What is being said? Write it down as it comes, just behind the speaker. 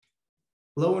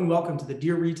Hello and welcome to the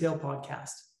Dear Retail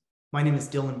Podcast. My name is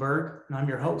Dylan Berg and I'm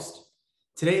your host.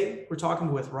 Today we're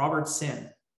talking with Robert Sin.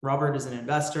 Robert is an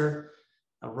investor,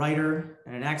 a writer,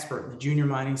 and an expert in the junior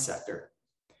mining sector.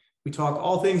 We talk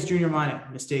all things junior mining,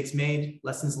 mistakes made,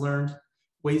 lessons learned,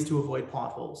 ways to avoid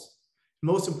potholes.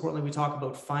 Most importantly, we talk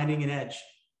about finding an edge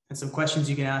and some questions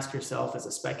you can ask yourself as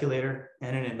a speculator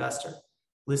and an investor.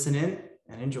 Listen in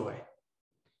and enjoy.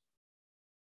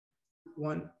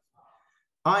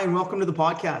 Hi, and welcome to the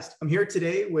podcast. I'm here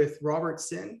today with Robert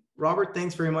Sin. Robert,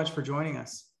 thanks very much for joining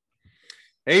us.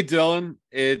 Hey, Dylan.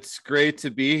 It's great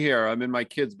to be here. I'm in my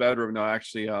kid's bedroom now.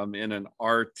 Actually, I'm in an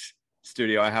art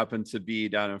studio. I happen to be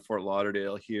down in Fort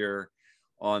Lauderdale here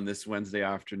on this Wednesday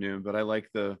afternoon, but I like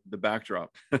the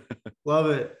backdrop. Love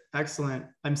it. Excellent.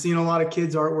 I'm seeing a lot of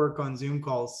kids' artwork on Zoom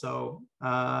calls. So,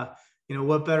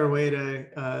 what better way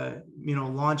to,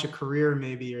 launch a career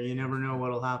maybe, or you never know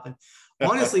what'll happen.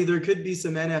 Honestly, there could be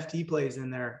some NFT plays in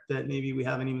there that maybe we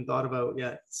haven't even thought about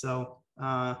yet. So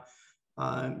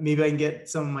maybe I can get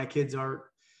some of my kids' art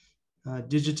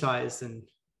digitized and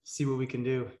see what we can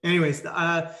do. Anyways,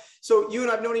 so you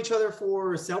and I've known each other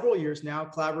for several years now,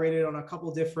 collaborated on a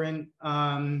couple different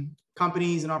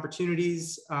companies and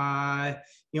opportunities.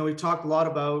 We've talked a lot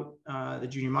about the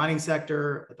junior mining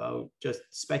sector, about just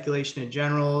speculation in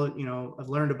general. I've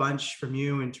learned a bunch from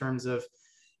you in terms of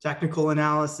technical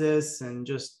analysis and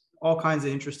just all kinds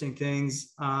of interesting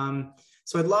things.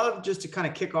 So I'd love just to kind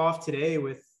of kick off today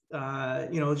with,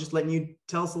 just letting you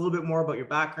tell us a little bit more about your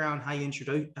background,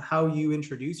 how you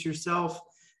introduce yourself,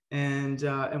 and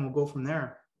we'll go from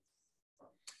there.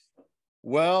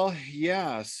 Well,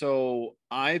 yeah. So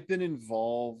I've been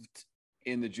involved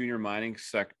in the junior mining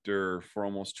sector for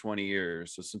almost 20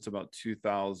 years. So since about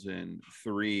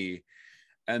 2003.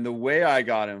 And the way I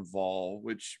got involved,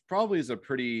 which probably is a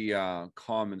pretty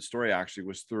common story, actually,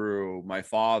 was through my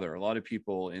father. A lot of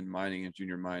people in mining and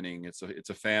junior mining, it's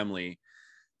a family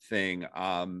thing,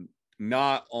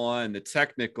 not on the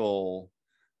technical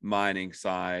mining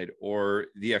side or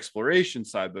the exploration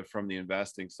side, but from the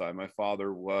investing side. My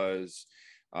father was,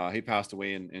 he passed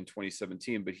away in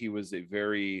 2017, but he was a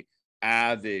very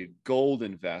avid gold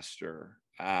investor,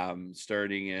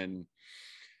 starting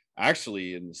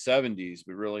actually in the 70s,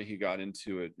 but really he got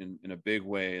into it in a big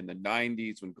way in the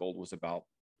 90s when gold was about,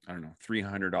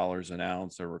 $300 an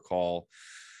ounce. I recall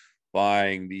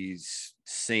buying these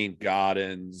St.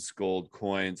 Gaudens gold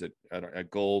coins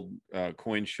at gold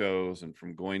coin shows and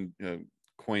from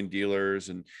coin dealers.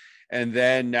 And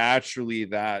then naturally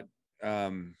that,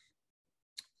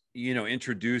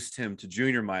 introduced him to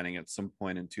junior mining at some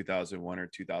point in 2001 or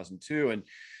 2002. And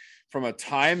from a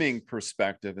timing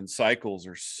perspective, and cycles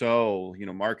are so,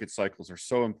 market cycles are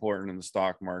so important in the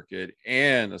stock market,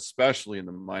 and especially in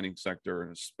the mining sector,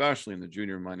 and especially in the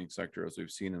junior mining sector, as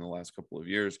we've seen in the last couple of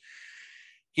years.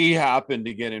 He happened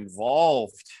to get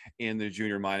involved in the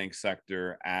junior mining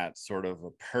sector at sort of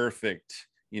a perfect,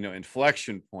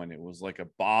 inflection point. It was like a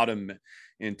bottom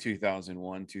in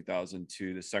 2001,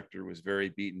 2002. The sector was very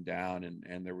beaten down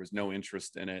and there was no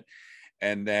interest in it.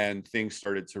 And then things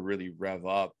started to really rev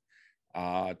up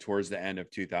towards the end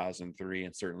of 2003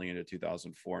 and certainly into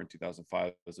 2004 and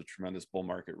 2005 was a tremendous bull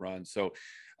market run. So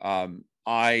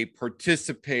I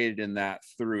participated in that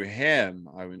through him.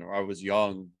 I was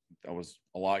young. I was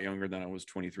a lot younger than I was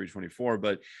 23, 24,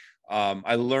 but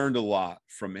I learned a lot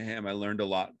from him. I learned a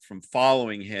lot from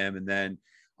following him. And then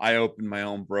I opened my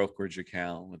own brokerage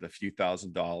account with a few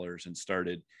 $1,000s and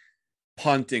started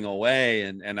punting away.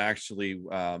 And actually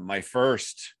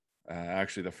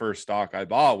the first stock I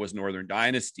bought was Northern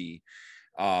Dynasty,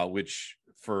 which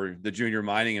for the junior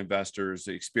mining investors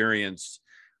experienced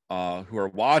who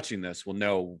are watching this will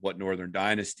know what Northern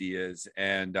Dynasty is.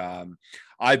 And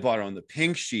I bought on the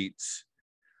pink sheets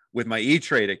with my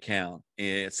E-Trade account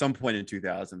at some point in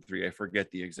 2003. I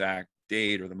forget the exact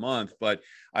date or the month, but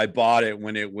I bought it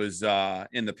when it was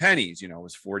in the pennies, it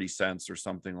was 40 cents or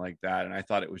something like that. And I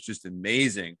thought it was just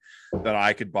amazing that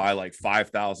I could buy like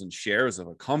 5,000 shares of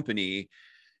a company.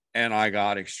 And I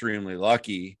got extremely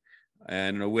lucky.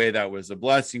 And in a way that was a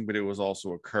blessing, but it was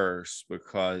also a curse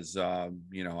because, I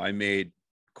made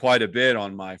quite a bit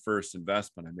on my first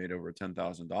investment. I made over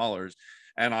 $10,000.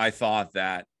 And I thought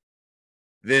that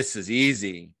this is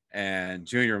easy and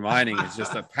junior mining is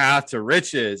just a path to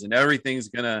riches and everything's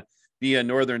going to be a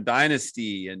Northern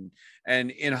Dynasty.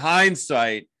 And in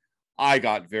hindsight, I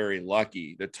got very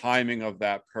lucky. The timing of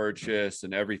that purchase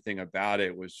and everything about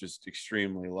it was just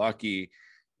extremely lucky.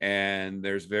 And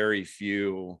there's very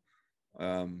few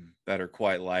that are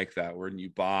quite like that, when you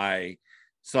buy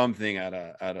something at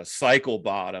a cycle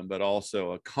bottom, but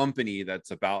also a company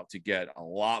that's about to get a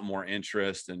lot more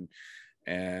interest and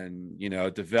and,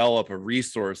 develop a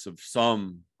resource of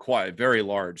some quite very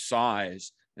large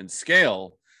size and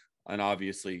scale. And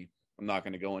obviously, I'm not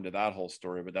going to go into that whole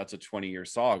story, but that's a 20-year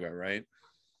saga, right?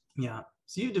 Yeah.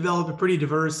 So you've developed a pretty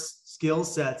diverse skill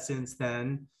set since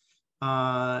then.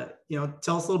 Tell us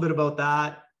a little bit about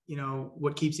that.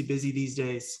 What keeps you busy these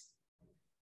days?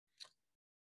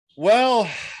 Well,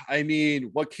 I mean,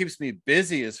 what keeps me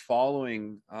busy is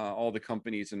following all the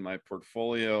companies in my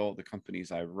portfolio, the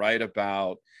companies I write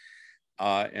about,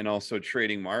 and also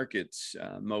trading markets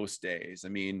most days. I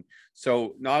mean,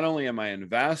 so not only am I an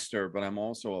investor, but I'm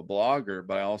also a blogger,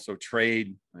 but I also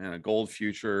trade gold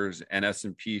futures and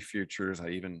S&P futures. I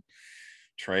even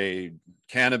trade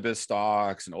cannabis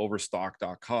stocks and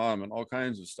overstock.com and all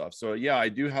kinds of stuff. So yeah, I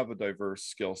do have a diverse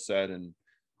skill set, and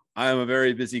I'm a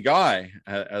very busy guy,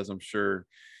 as I'm sure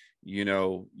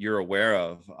you're aware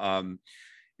of.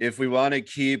 If we want to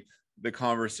keep the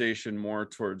conversation more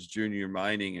towards junior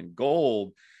mining and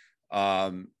gold,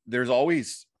 there's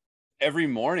always, every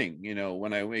morning,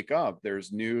 when I wake up,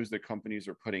 there's news that companies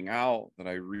are putting out that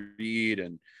I read,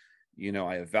 and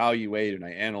I evaluate and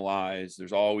I analyze.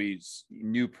 There's always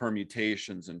new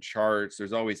permutations and charts.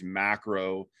 There's always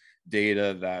macro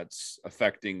data that's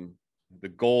affecting the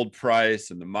gold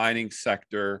price and the mining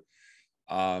sector.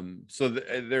 So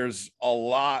there's a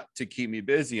lot to keep me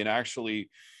busy. And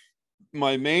actually,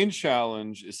 my main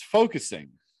challenge is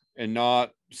focusing and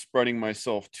not spreading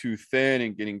myself too thin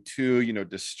and getting too,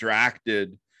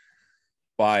 distracted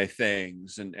by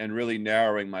things, and really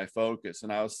narrowing my focus.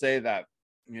 And I'll say that,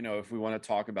 if we want to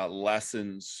talk about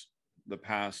lessons the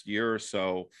past year or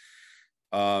so,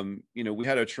 we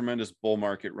had a tremendous bull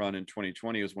market run in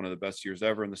 2020. It was one of the best years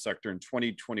ever in the sector. And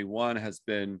 2021 has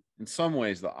been, in some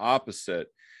ways, the opposite.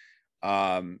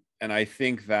 And I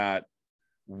think that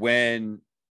when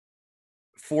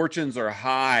fortunes are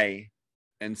high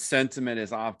and sentiment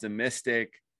is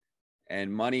optimistic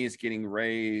and money is getting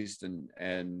raised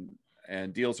and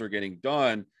deals are getting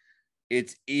done,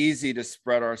 it's easy to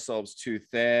spread ourselves too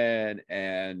thin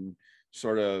and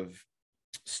sort of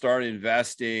start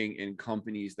investing in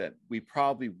companies that we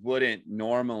probably wouldn't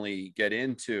normally get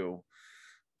into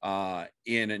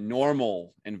in a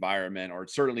normal environment, or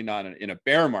certainly not in a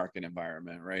bear market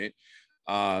environment, right?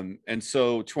 And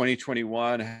so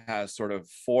 2021 has sort of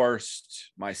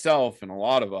forced myself and a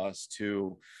lot of us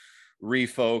to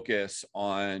refocus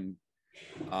on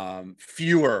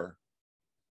fewer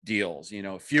deals,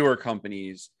 fewer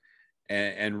companies,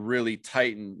 and really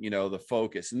tighten, the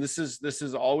focus. And this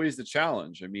is always the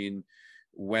challenge. I mean,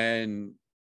 when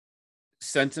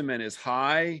sentiment is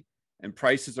high and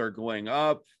prices are going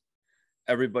up,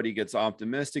 everybody gets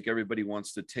optimistic, everybody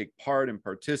wants to take part and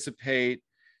participate,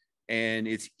 and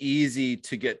it's easy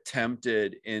to get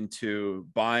tempted into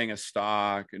buying a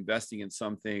stock, investing in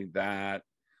something that,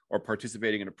 or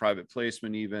participating in a private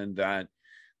placement even, that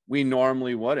we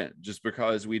normally wouldn't, just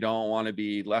because we don't want to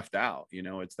be left out.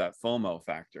 It's that FOMO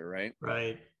factor, right?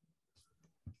 Right.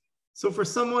 So for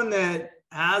someone that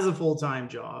has a full-time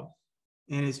job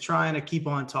and is trying to keep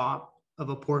on top of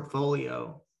a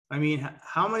portfolio, I mean,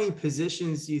 how many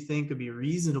positions do you think would be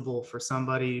reasonable for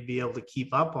somebody to be able to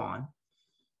keep up on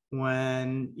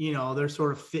when, they're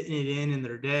sort of fitting it in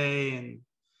their day? And,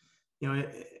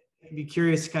 I'd be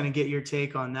curious to kind of get your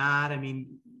take on that. I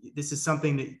mean, this is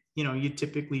something that, you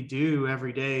typically do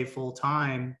every day full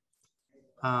time.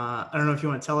 I don't know if you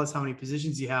want to tell us how many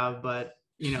positions you have, but,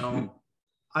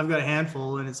 I've got a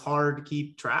handful, and it's hard to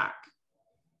keep track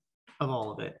of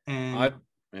all of it. And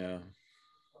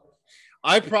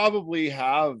I probably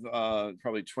have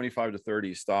probably 25 to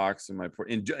 30 stocks in my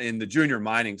in the junior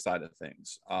mining side of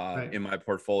things right, in my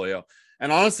portfolio.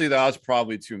 And honestly, that was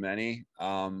probably too many.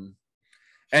 And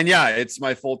yeah, it's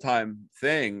my full-time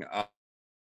thing.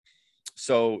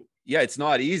 So yeah, it's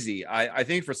not easy. I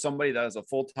think for somebody that has a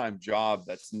full-time job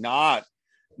that's not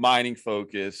mining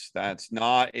focused, that's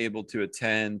not able to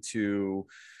attend to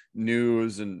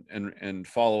news and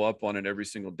follow up on it every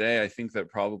single day, I think that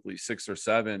probably 6 or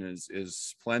 7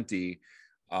 is plenty.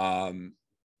 I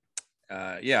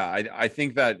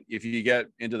think that if you get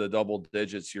into the double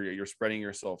digits, you're spreading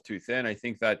yourself too thin. I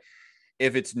think that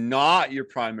if it's not your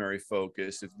primary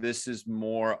focus, if this is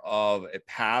more of a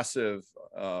passive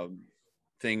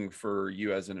thing for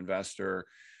you as an investor,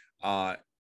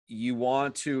 you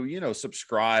want to,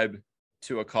 subscribe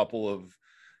to a couple of,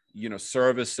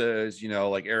 services,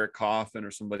 like Eric Coffin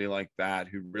or somebody like that,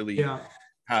 who really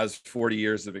has 40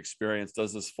 years of experience,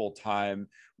 does this full time,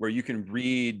 where you can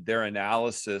read their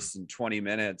analysis in 20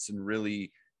 minutes and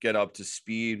really get up to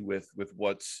speed with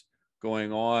what's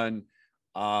going on.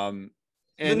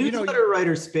 The And, newsletter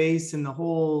writer space and the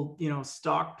whole,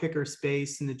 stock picker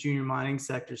space in the junior mining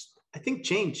sectors, I think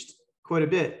changed quite a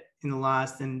bit in the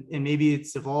last, and maybe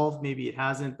it's evolved, maybe it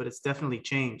hasn't, but it's definitely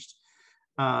changed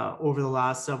over the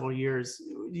last several years.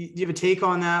 Do you have a take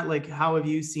on that? Like, how have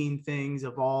you seen things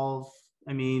evolve?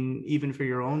 I mean, even for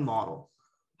your own model,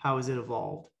 how has it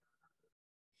evolved?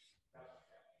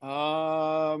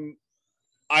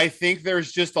 I think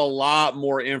there's just a lot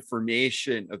more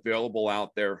information available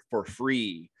out there for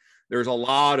free. There's a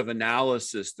lot of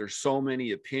analysis. There's so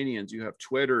many opinions. You have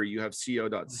Twitter, you have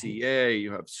co.ca,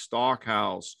 you have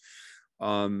Stockhouse.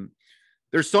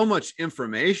 There's so much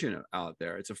information out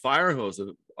there. It's a fire hose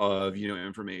of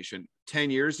information.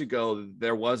 10 years ago,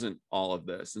 there wasn't all of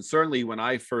this. And certainly when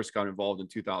I first got involved in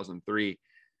 2003,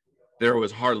 there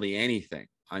was hardly anything.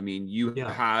 I mean, you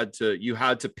had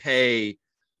to pay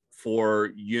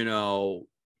for,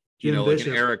 like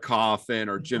an Eric Coffin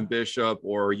or Jim Bishop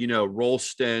or,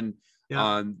 Rolston.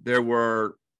 There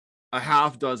were a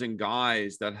half dozen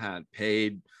guys that had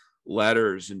paid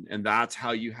letters, and that's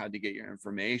how you had to get your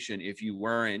information. If you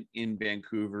weren't in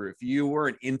Vancouver, if you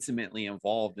weren't intimately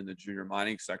involved in the junior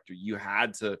mining sector, you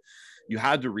had to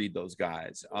read those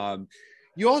guys.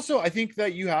 You also, I think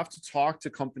that you have to talk to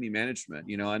company management,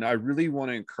 and I really want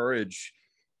to encourage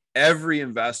every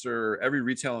investor, every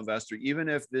retail investor, even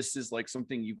if this is like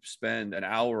something you spend an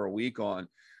hour a week on,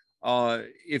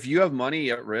 if you have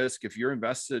money at risk, if you're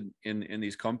invested in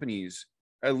these companies,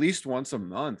 at least once a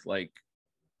month, like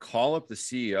call up the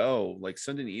CEO, like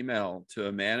send an email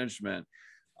to management,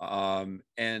 and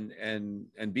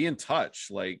be in touch,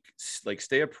 like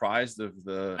stay apprised of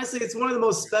the. Honestly, it's one of the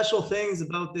most special things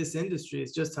about this industry.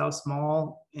 It's just how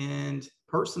small and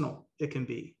personal it can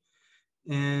be.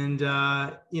 And,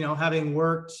 having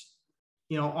worked,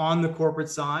 on the corporate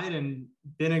side and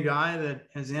been a guy that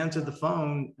has answered the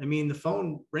phone, I mean, the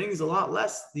phone rings a lot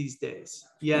less these days.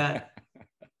 Yet,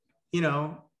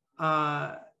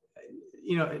 not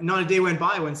a day went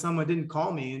by when someone didn't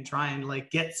call me and try and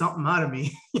like get something out of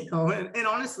me, and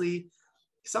honestly,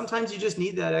 sometimes you just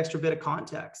need that extra bit of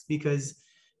context because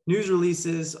news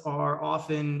releases are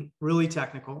often really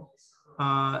technical,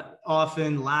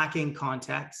 often lacking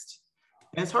context.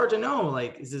 And it's hard to know,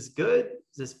 like, is this good?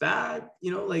 Is this bad?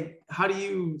 Like, how do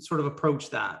you sort of approach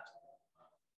that?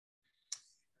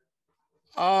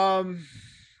 I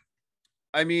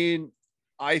mean,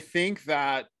 I think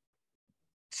that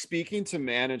speaking to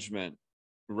management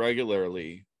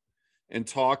regularly and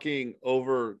talking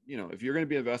over, if you're going to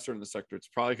be an investor in the sector, it's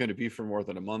probably going to be for more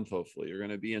than a month. Hopefully you're going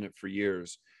to be in it for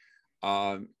years.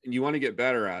 And you want to get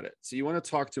better at it. So you want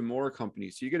to talk to more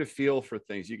companies. So you get a feel for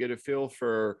things. You get a feel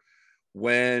for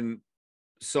when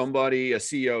somebody, a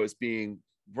CEO, is being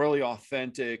really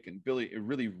authentic and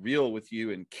really real with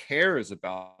you and cares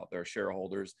about their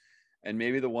shareholders, and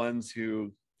maybe the ones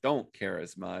who don't care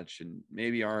as much and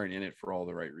maybe aren't in it for all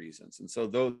the right reasons. And so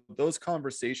those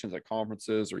conversations at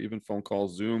conferences or even phone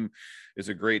calls, Zoom is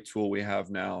a great tool we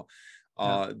have now.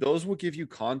 Those will give you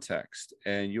context,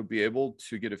 and you'll be able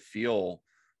to get a feel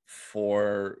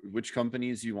for which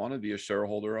companies you want to be a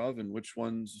shareholder of and which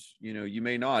ones, you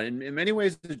may not. In many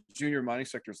ways, the junior mining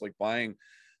sector is like buying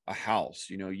a house.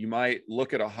 You might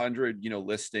look at 100,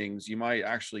 listings. You might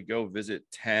actually go visit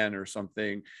 10 or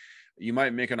something. You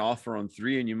might make an offer on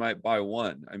 3 and you might buy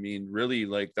 1. I mean, really,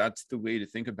 like, that's the way to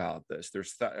think about this.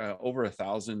 There's over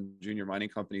 1,000 junior mining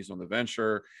companies on the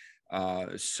venture.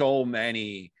 So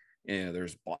many,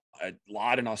 there's a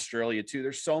lot in Australia too.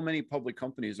 There's so many public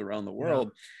companies around the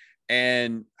world.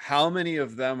 And how many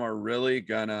of them are really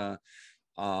gonna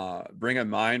bring a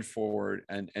mine forward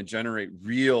and generate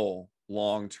real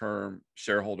long-term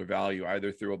shareholder value,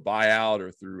 either through a buyout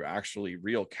or through actually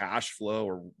real cash flow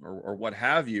or what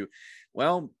have you?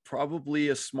 Well, probably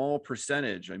a small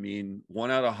percentage. I mean, 1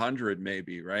 out of 100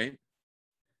 maybe, right?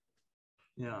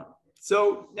 Yeah.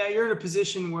 So now you're in a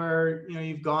position where,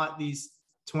 you've got these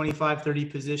 25, 30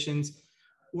 positions.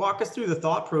 Walk us through the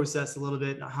thought process a little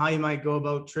bit and how you might go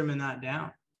about trimming that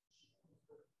down.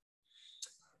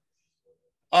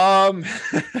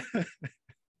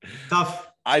 Tough.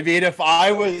 I mean, if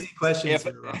I was questions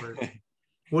here, Robert.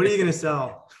 What are you going to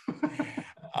sell?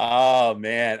 Oh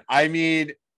man. I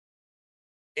mean,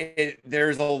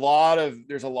 there's a lot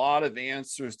of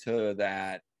answers to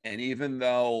that. And even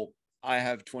though I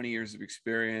have 20 years of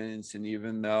experience, and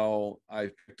even though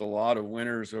I've picked a lot of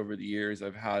winners over the years,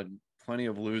 I've had plenty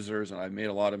of losers, and I've made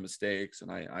a lot of mistakes,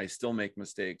 and I still make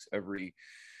mistakes every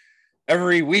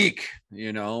week.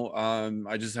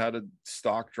 I just had a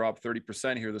stock drop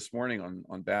 30% here this morning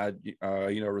on bad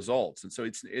results. And so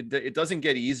it doesn't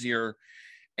get easier,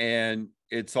 and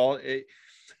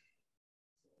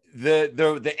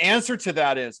the answer to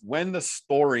that is when the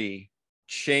story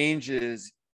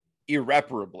changes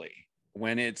irreparably,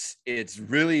 when it's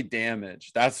really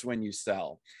damaged, that's when you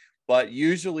sell. But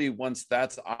usually once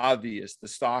that's obvious, the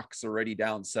stock's already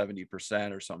down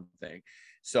 70% or something,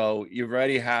 so you've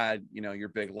already had, you know, your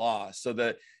big loss. So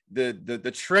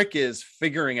the trick is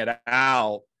figuring it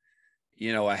out,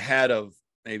 you know, ahead of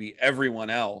maybe everyone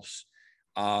else.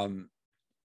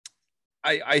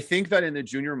 I think that in the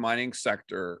junior mining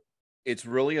sector, it's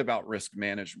really about risk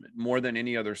management more than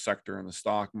any other sector in the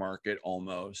stock market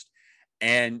almost.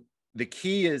 And the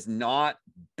key is not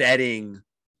betting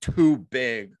too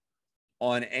big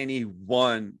on any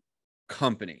one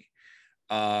company,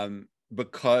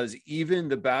 because even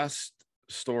the best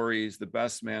stories, the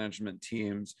best management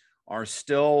teams are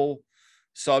still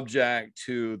subject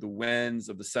to the winds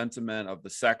of the sentiment of the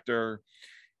sector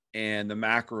and the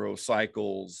macro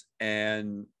cycles,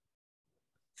 and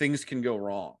things can go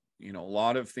wrong. You know, a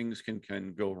lot of things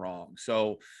can go wrong.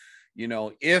 So, you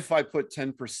know, if I put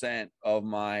 10% of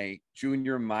my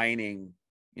junior mining,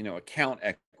 you know, account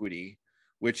equity,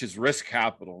 which is risk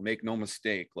capital, make no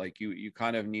mistake, like you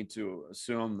kind of need to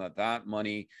assume that that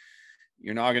money,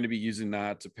 you're not going to be using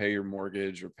that to pay your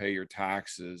mortgage or pay your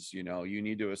taxes. You know, you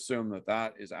need to assume that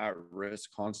that is at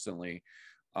risk constantly.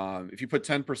 If you put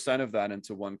 10% of that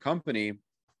into one company,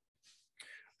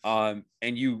 and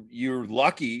you're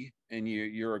lucky and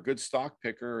you're a good stock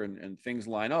picker and things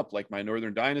line up, like my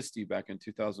Northern Dynasty back in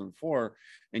 2004,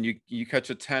 and you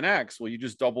catch a 10x, well, you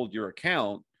just doubled your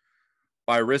account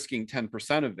by risking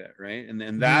 10% of it, right? And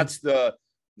then that's the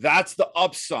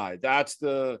upside, that's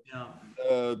the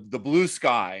blue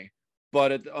sky.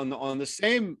 But on the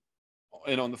same,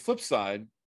 and on the flip side,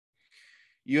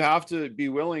 you have to be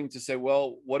willing to say,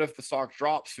 well, what if the stock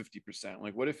drops 50%?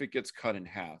 Like, what if it gets cut in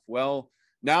half? Well,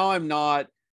 now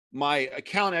my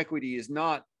account equity is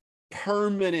not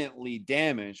permanently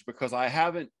damaged because I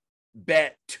haven't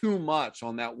bet too much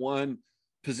on that one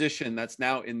position that's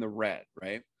now in the red,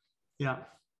 right? Yeah.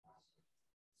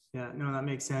 Yeah, no, that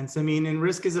makes sense. I mean, and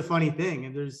risk is a funny thing.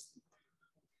 And there's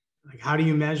like, how do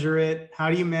you measure it? How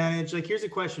do you manage? Like, here's a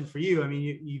question for you. I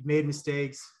mean, you've made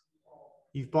mistakes.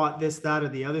 You've bought this, that, or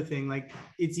the other thing. Like,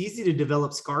 it's easy to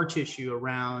develop scar tissue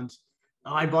around,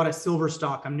 oh, I bought a silver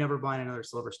stock, I'm never buying another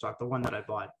silver stock. The one that I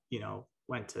bought, you know,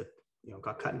 went to, you know,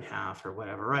 got cut in half or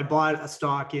whatever. Or I bought a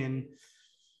stock in,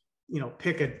 you know,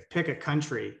 pick a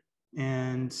country,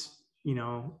 and, you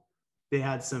know, they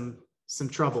had some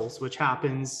troubles, which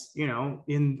happens, you know,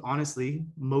 in honestly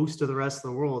most of the rest of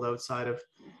the world outside of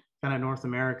kind of North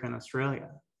America and Australia.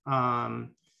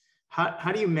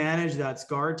 How do you manage that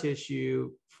scar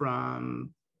tissue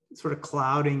from sort of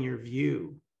clouding your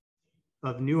view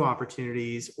of new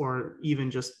opportunities, or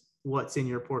even just what's in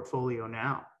your portfolio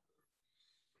now?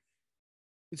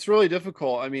 It's really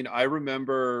difficult. I mean, I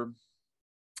remember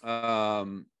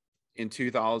in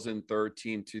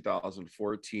 2013,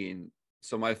 2014,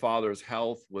 so my father's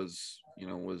health was, you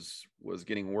know, was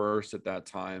getting worse at that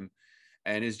time.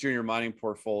 And his junior mining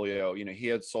portfolio, you know, he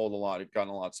had sold a lot, it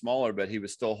gotten a lot smaller, but he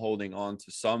was still holding on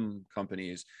to some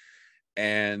companies.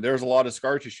 And there's a lot of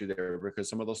scar tissue there because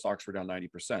some of those stocks were down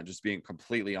 90%, just being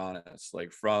completely honest.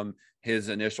 Like, from his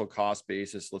initial cost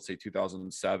basis, let's say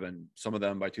 2007, some of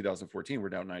them by 2014 were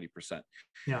down 90%.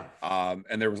 Yeah.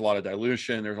 And there was a lot of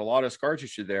dilution. There's a lot of scar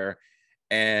tissue there.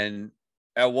 And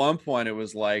at one point it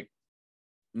was like,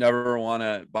 never want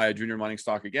to buy a junior mining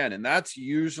stock again. And that's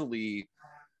usually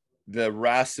the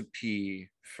recipe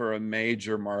for a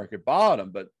major market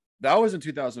bottom. But that was in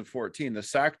 2014. The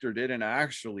sector didn't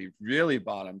actually really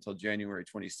bottom until January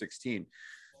 2016.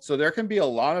 So there can be a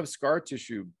lot of scar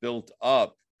tissue built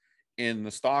up in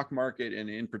the stock market, and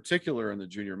in particular in the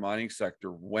junior mining sector,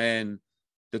 when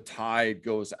the tide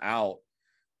goes out.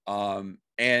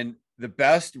 And the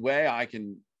best way I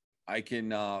can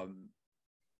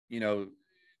you know,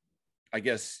 I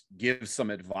guess give some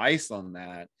advice on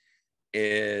that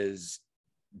is,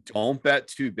 don't bet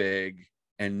too big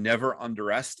and never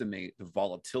underestimate the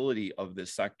volatility of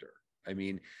this sector. I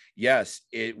mean, yes,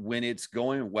 when it's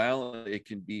going well, it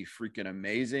can be freaking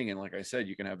amazing. And like I said,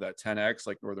 you can have that 10x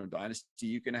like Northern Dynasty.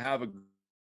 You can have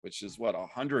which is what,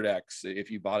 100x if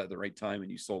you bought it at the right time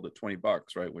and you sold at $20,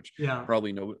 right? Which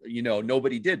probably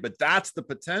nobody did, but that's the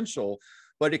potential.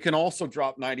 But it can also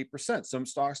drop 90%. Some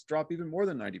stocks drop even more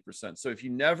than 90%. So if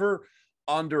you never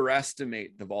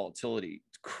underestimate the volatility,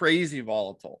 it's crazy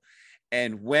volatile.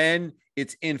 And when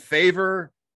it's in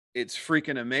favor, it's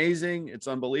freaking amazing. It's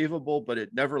unbelievable, but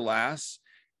it never lasts.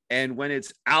 And when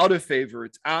it's out of favor,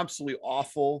 it's absolutely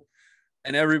awful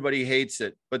and everybody hates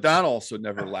it, but that also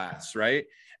never lasts, right?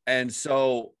 And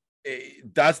so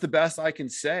that's the best I can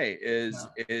say is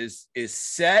Yeah. is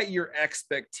set your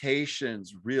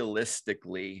expectations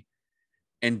realistically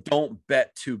and don't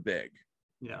bet too big.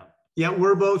 Yeah. Yeah.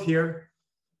 We're both here.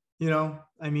 You know,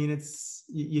 I mean, it's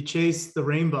you chase the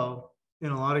rainbow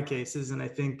in a lot of cases. And I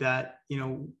think that, you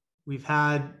know, we've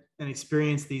had and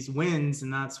experienced these wins,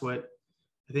 and that's what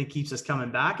I think keeps us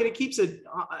coming back. And it keeps it,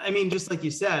 I mean, just like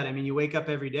you said, I mean, you wake up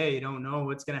every day, you don't know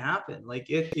what's going to happen. Like,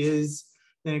 it is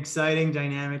an exciting,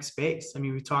 dynamic space. I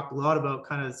mean, we talked a lot about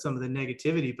kind of some of the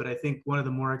negativity, but I think one of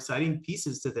the more exciting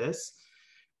pieces to this,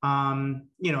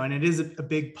 you know, and it is a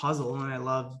big puzzle, and I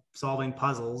love solving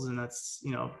puzzles. And that's,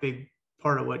 you know, a big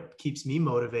part of what keeps me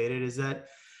motivated, is that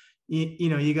you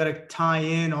know, you got to tie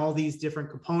in all these different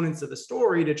components of the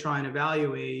story to try and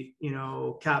evaluate, you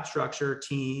know, cap structure,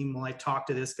 team. Well, I talked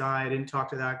to this guy, I didn't talk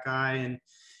to that guy. And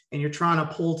you're trying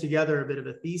to pull together a bit of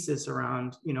a thesis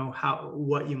around, you know,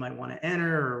 what you might want to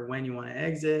enter or when you want to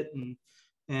exit.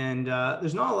 And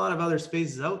there's not a lot of other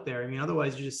spaces out there. I mean,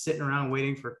 otherwise you're just sitting around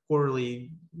waiting for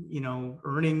quarterly, you know,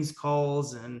 earnings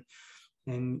calls. And,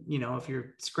 you know, if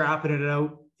you're scrapping it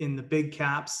out in the big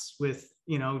caps with,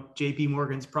 you know, JP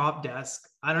Morgan's prop desk,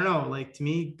 I don't know, like, to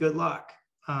me, good luck.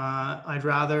 I'd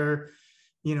rather,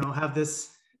 you know, have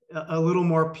this a little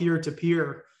more peer to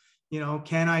peer. You know,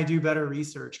 can I do better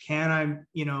research? Can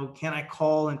I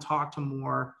call and talk to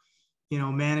more, you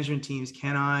know, management teams?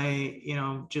 Can I, you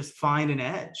know, just find an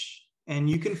edge? And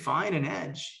you can find an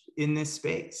edge in this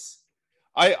space.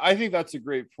 I think that's a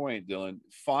great point, Dylan.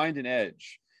 Find an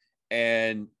edge.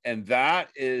 And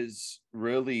that is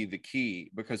really the key,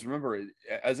 because remember,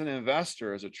 as an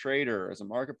investor, as a trader, as a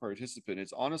market participant,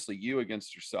 it's honestly you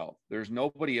against yourself. There's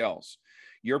nobody else.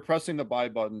 You're pressing the buy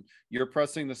button, you're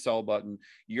pressing the sell button,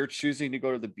 you're choosing to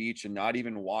go to the beach and not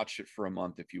even watch it for a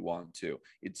month if you want to.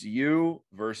 It's you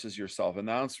versus yourself. And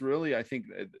that's really, I think,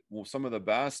 some of the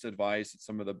best advice and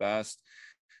some of the best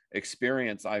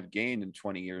experience I've gained in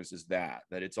 20 years is that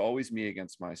it's always me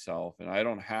against myself, and I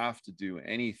don't have to do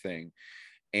anything.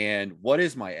 And what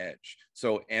is my edge?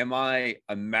 So am I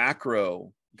a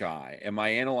macro guy? Am I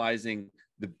analyzing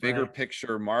the bigger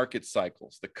picture market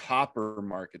cycles, the copper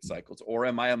market cycles? Or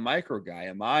am I a micro guy?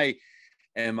 Am I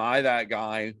that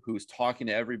guy who's talking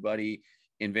to everybody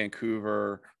in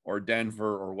Vancouver or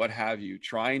Denver or what have you,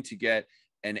 trying to get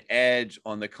an edge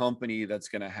on the company that's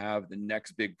going to have the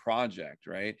next big project,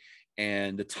 right?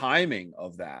 And the timing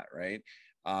of that, right?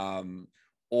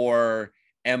 Or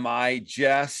am I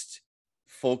just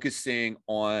focusing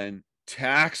on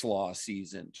tax law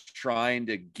season, trying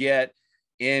to get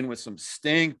in with some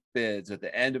stink bids at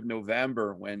the end of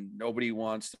November when nobody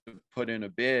wants to put in a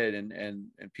bid and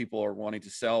people are wanting to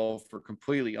sell for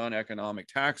completely uneconomic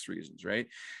tax reasons, right?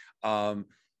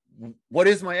 What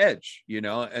is my edge, you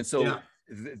know? And so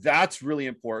that's really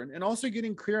important. And also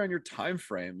getting clear on your time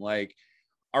frame. Like,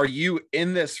 are you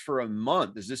in this for a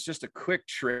month? Is this just a quick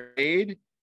trade?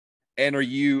 And are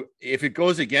you, if it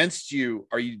goes against you,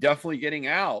 are you definitely getting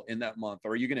out in that month?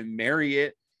 Or are you going to marry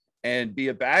it and be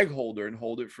a bag holder and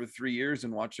hold it for 3 years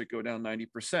and watch it go down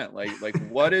 90%? Like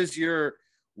what is your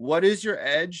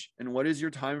edge, and what is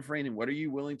your time frame, and what are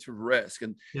you willing to risk?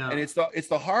 And it's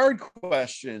the hard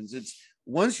questions. It's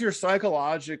once you're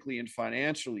psychologically and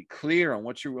financially clear on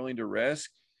what you're willing to risk,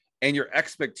 and your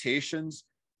expectations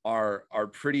are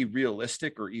pretty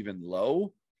realistic or even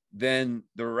low, then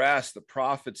the rest, the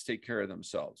profits, take care of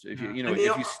themselves. If you if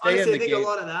you stay honestly, in the I think game, a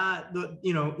lot of that,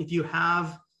 you know, if you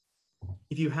have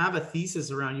a thesis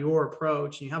around your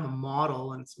approach and you have a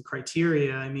model and some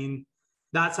criteria, I mean,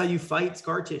 that's how you fight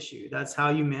scar tissue. That's how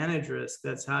you manage risk.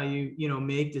 That's how you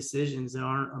make decisions that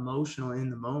aren't emotional in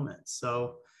the moment.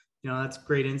 So, you know, that's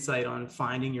great insight on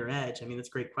finding your edge. I mean, that's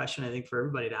a great question, I think, for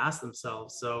everybody to ask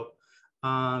themselves. So,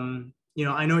 you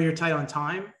know, I know you're tight on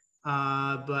time,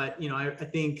 but, you know, I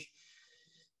think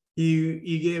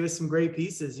you gave us some great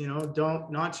pieces. You know,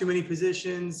 not too many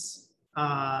positions.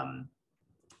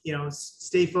 You know,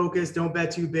 stay focused. Don't bet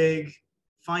too big.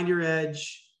 Find your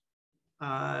edge.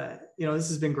 You know, this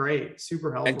has been great.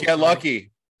 Super helpful. And get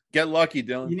lucky. Get lucky,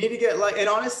 Dylan. You need to get lucky. And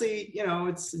honestly, you know,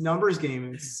 it's a numbers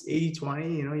game. It's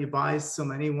 80-20. You know, you buy so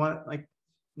many, one's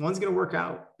going to work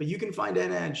out, but you can find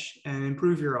an edge and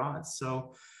improve your odds.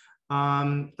 So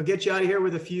I'll get you out of here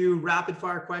with a few rapid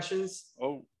fire questions.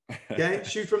 Oh, okay.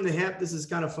 Shoot from the hip. This is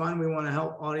kind of fun. We want to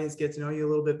help audience get to know you a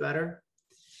little bit better.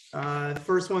 The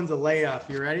first one's a layup.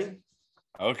 You ready?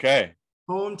 Okay.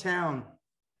 Hometown.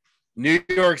 New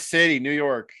York City, New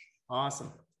York.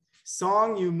 Awesome.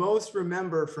 Song you most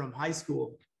remember from high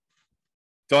school?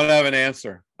 Don't have an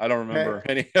answer. I don't remember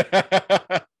any.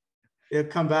 It'll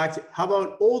come back to, how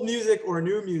about old music or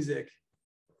new music?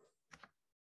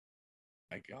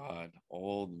 My God,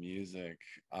 old music.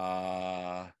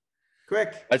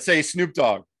 Quick. I'd say Snoop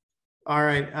Dogg. All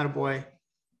right, attaboy.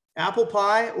 Apple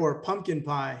pie or pumpkin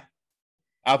pie?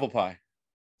 Apple pie.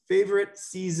 Favorite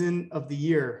season of the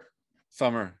year?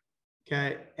 Summer.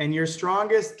 Okay. And your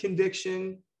strongest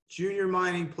conviction, junior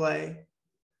mining play.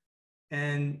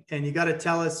 And you got to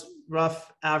tell us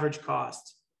rough average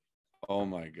cost. Oh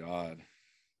my God.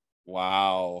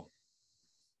 Wow.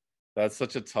 That's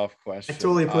such a tough I question.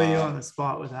 totally put you on the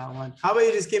spot with that one. How about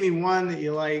you just give me one that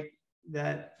you like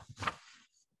that,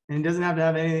 and it doesn't have to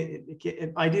have any,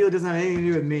 ideally it doesn't have anything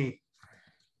to do with me.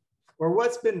 Or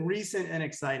what's been recent and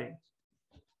exciting?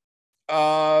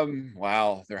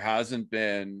 Wow, there hasn't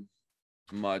been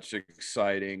much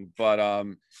exciting, but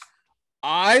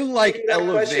I like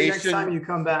Elevation. Next time you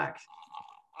come back.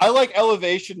 I like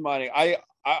Elevation Mining.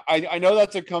 I know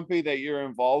that's a company that you're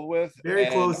involved with. Very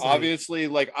closely. Obviously,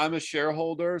 like I'm a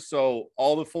shareholder, so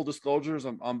all the full disclosures,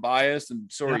 I'm biased,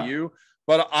 and so are you.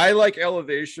 But I like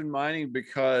Elevation Mining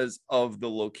because of the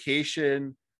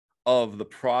location of the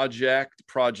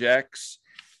projects,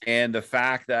 and the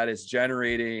fact that it's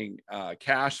generating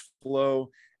cash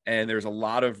flow, and there's a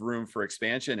lot of room for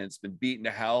expansion. It's been beaten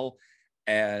to hell,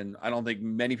 and I don't think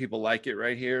many people like it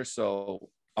right here. So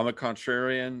I'm a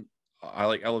contrarian. I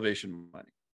like Elevation Mining,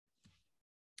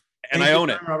 and I own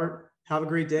it. Robert, have a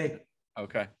great day.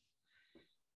 Okay.